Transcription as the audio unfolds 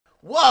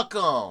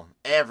Welcome,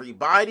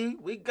 everybody.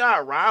 We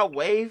got Rod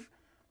Wave,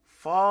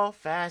 Fall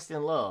Fast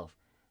in Love.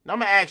 Now, I'm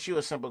going to ask you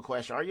a simple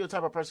question. Are you the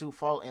type of person who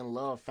fall in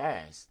love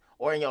fast?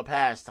 Or in your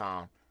past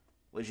time,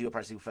 was you a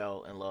person who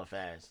fell in love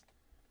fast?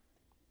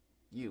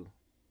 You.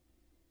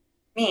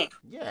 Me.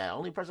 Yeah,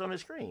 only person on the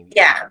screen.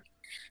 Yeah.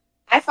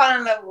 I fall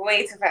in love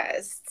way too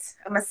fast.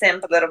 I'm a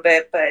simp a little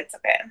bit, but it's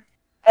okay.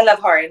 I love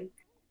hard.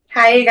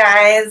 Hi, you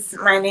guys.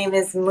 My name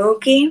is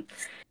Mookie.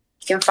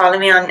 You can follow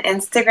me on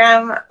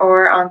Instagram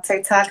or on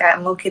TikTok at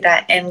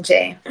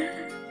mookie.mj.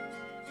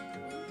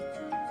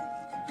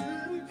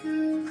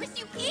 Chris,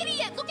 you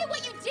idiot! Look at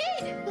what you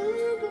did!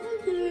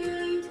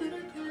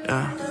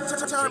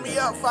 Turn me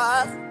up,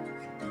 5.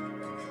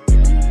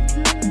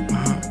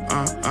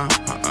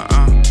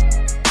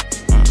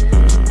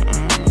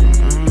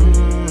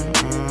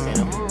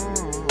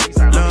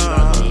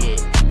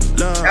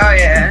 Oh,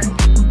 yeah.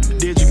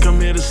 Did you come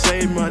here to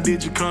save me or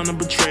did you come to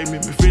betray me?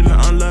 Been feeling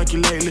unlucky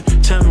lately.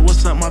 Tell me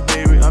what's up, my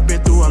baby. I've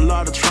been through a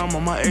lot of trauma.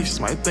 My exes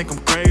might think I'm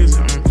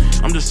crazy.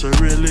 I'm just a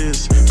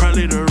realist,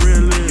 probably the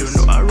realist.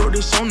 You know I wrote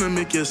this song to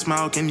make you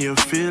smile. Can you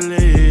feel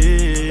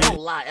it? Don't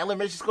lie.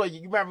 Elementary school,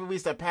 you remember we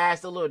used to pass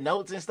the little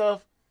notes and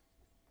stuff?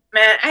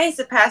 Man, I used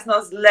to pass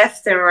notes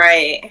left and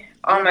right.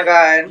 Oh, my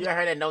God. You ever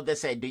heard that note that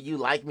said, "Do you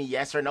like me?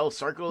 Yes or no?"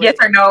 Circle Yes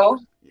it. or no?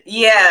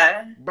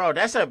 Yeah. Bro,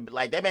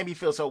 that made me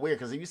feel so weird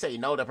because if you say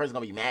no, the person's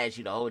gonna be mad at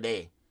you the whole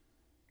day.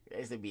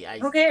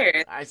 Who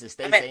cares? I used to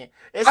stay I mean, saying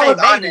it. I Say was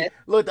maybe. honest.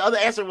 Look, the other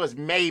answer was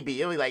maybe.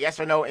 It was like yes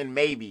or no and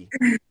maybe.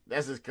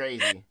 That's just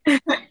crazy.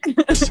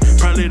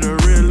 Probably the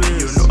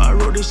realist. You know I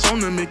wrote this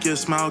song to make you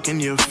smile. Can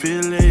you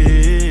feel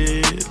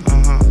it?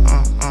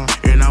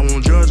 And I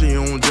won't judge you,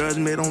 you won't judge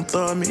me, don't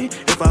thug me.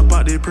 If I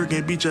pop that perk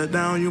and beat you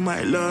down, you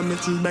might love me.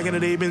 Since back in the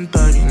day, been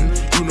thugging.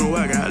 You know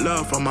I got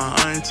love for my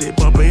auntie.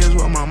 Papa is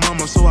with my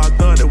mama, so I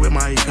thought it with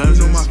my cousins.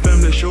 You know my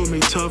family showed me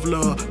tough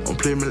love. Don't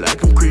play me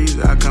like I'm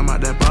crazy. I come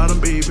out that bottom,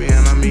 baby,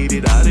 and I made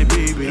it out of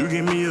baby. You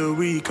give me a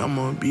week,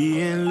 I'ma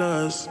be in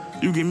lust.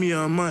 You give me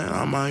a month,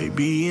 I might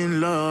be in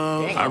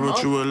love. Dang, I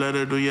wrote you a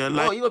letter, do you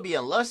like? Oh, you would be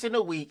in lust in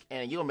a week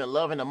and you gonna be in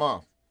love in a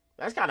month.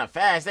 That's kind of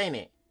fast, ain't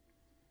it?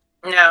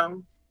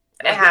 No.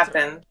 It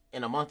happened.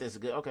 In a month is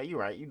good. Okay, you're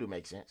right. You do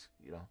make sense.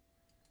 You know.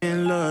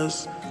 In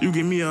lust. You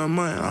give me a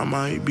month, I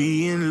might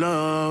be in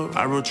love.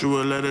 I wrote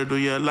you a letter, do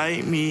you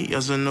like me?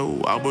 Yes or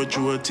no? I bought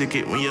you a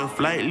ticket when your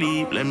flight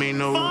leave. Let me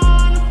know.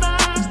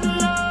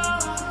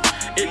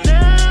 It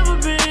never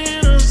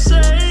been a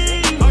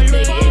same.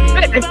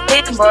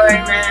 Damn boy,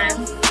 man.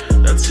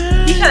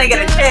 You trying to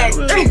get a check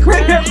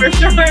for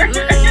sure.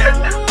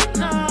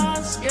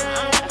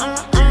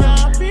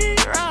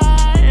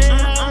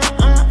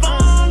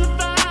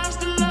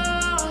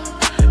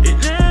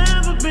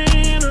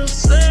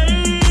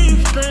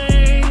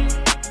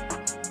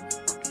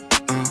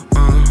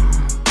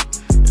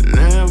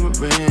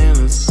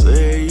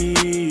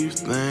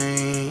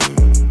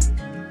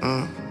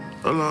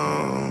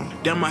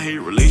 Damn, I hate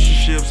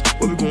relationships.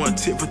 Where we going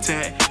tit for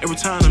tat. Every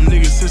time them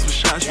niggas send some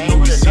shots, you know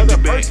we send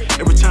it back.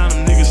 Every time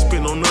them niggas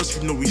spin on us,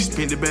 you know we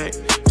spend it back.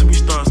 Till we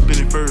start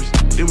spinning first,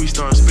 then we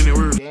start spinning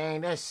worse.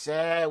 Dang, that's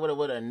sad.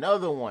 With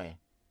another one.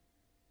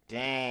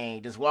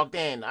 Dang, just walked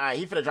in. All right,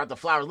 he finna drop the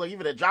flowers. Look, he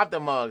finna drop the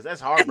mugs.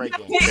 That's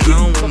heartbreaking. And I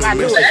don't wanna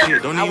miss that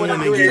shit. Don't I even wouldn't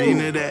wanna do get it.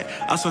 into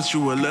that. I sent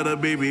you a letter,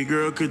 baby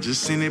girl, could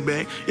just send it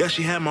back. Yeah,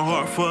 she had my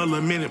heart for a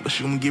little minute, but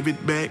she gonna give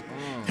it back.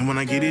 And when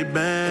I get it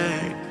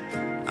back,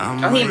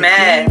 I'm he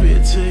mad. Give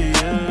it to you.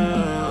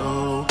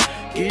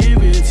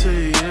 Give it to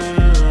you.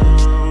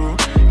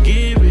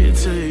 Give it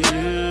to you.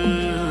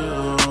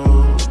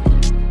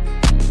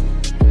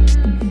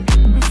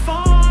 I'm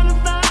falling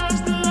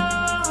fast in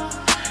love.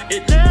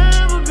 It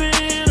never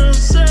been the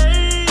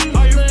same.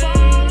 Are you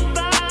falling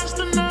fast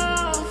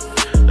enough?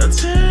 I'll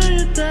tell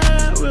you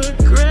that we're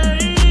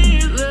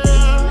crazy.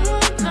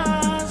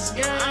 Not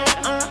scared.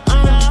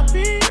 I'll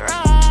be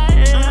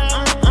right.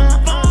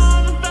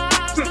 Falling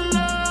fast in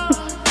love.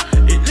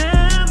 It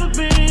never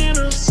been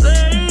a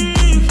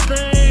safe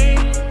thing.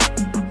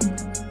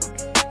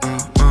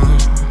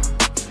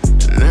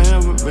 It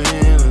never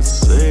been a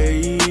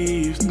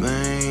safe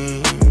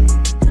thing.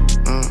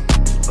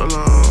 Hold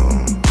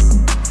on.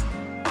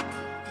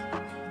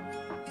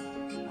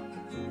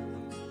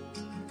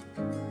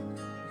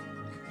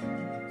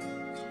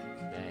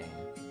 Dang.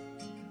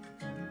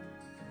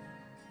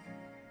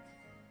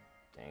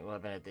 Dang, what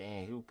happened at the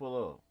end? Who pull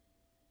up?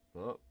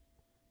 Oh,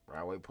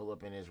 Broadway pull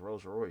up in his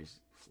Rolls Royce,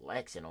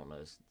 flexing on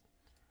us.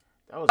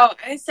 That was, Oh,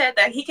 I said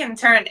that he can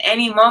turn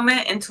any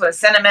moment into a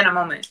sentimental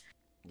moment.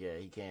 yeah,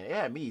 he can. It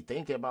had me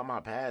thinking about my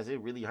past. It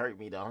really hurt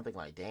me, though. I'm thinking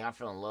like, dang, I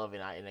fell in love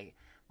and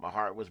my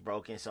heart was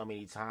broken so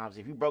many times.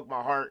 If you broke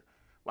my heart,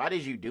 why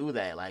did you do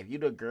that? Like, you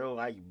the girl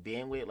I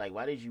been with, like,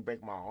 why did you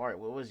break my heart?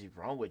 What was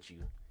wrong with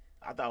you?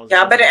 I thought it was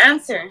Y'all better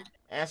answer.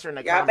 answer in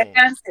the Y'all better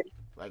comments. answer.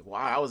 Like, wow,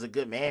 I was a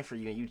good man for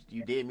you, and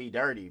you did me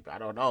dirty. I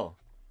don't know.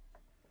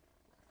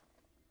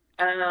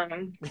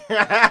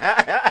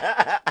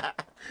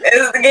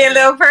 It's getting a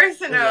little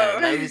personal. Yeah,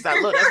 maybe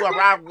stop. Look, that's what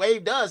Rod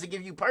Wave does. It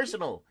give you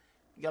personal.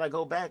 You gotta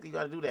go back. You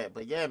gotta do that.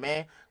 But yeah,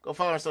 man, go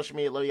follow her on social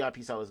media. Love y'all.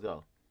 Peace out. Let's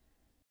go.